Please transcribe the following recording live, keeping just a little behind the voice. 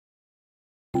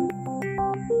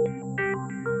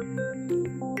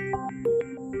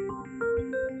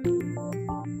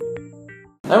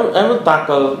I will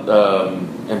tackle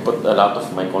and put a lot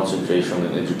of my concentration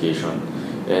in education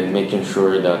and making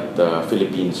sure that the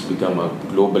Philippines become a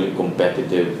globally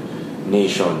competitive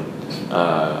nation.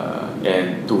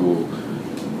 And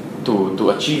to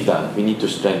achieve that, we need to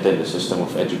strengthen the system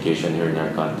of education here in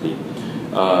our country.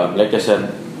 Like I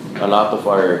said, a lot of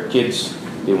our kids,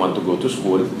 they want to go to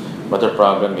school, but the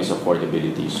problem is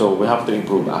affordability. So we have to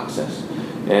improve access.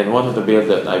 And one of the bills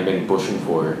that I've been pushing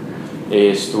for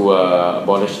is to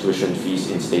abolish tuition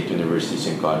fees in state universities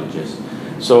and colleges.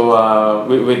 So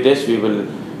with this, we will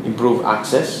improve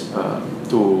access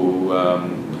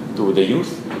to the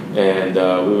youth, and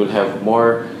we will have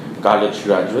more college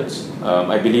graduates.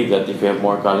 I believe that if we have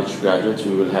more college graduates,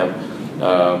 we will have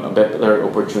a better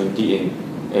opportunity in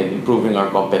improving our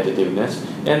competitiveness.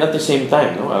 And at the same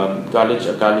time, a college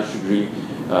degree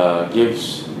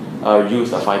gives our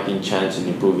youth a fighting chance in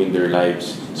improving their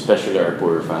lives, especially our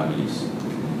poorer families.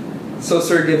 So,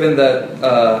 sir, given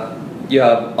that you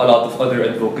have a lot of other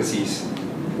advocacies,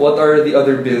 what are the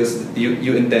other bills that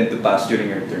you intend to pass during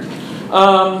your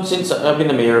term? Since I've been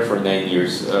a mayor for 9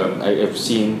 years, I have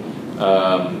seen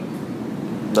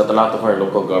that a lot of our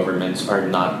local governments are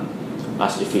not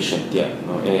as efficient yet,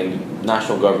 and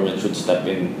national government should step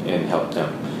in and help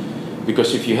them.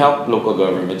 Because if you help local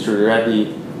governments, you're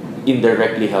already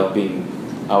indirectly helping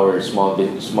our small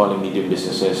and medium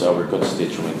businesses, our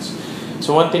constituents.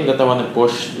 So one thing that I want to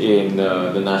push in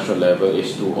the national level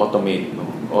is to automate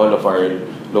all of our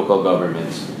local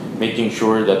governments, making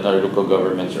sure that our local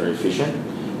governments are efficient,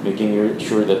 making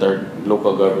sure that our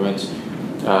local governments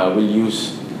will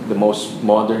use the most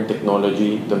modern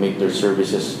technology to make their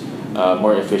services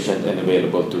more efficient and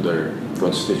available to their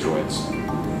constituents.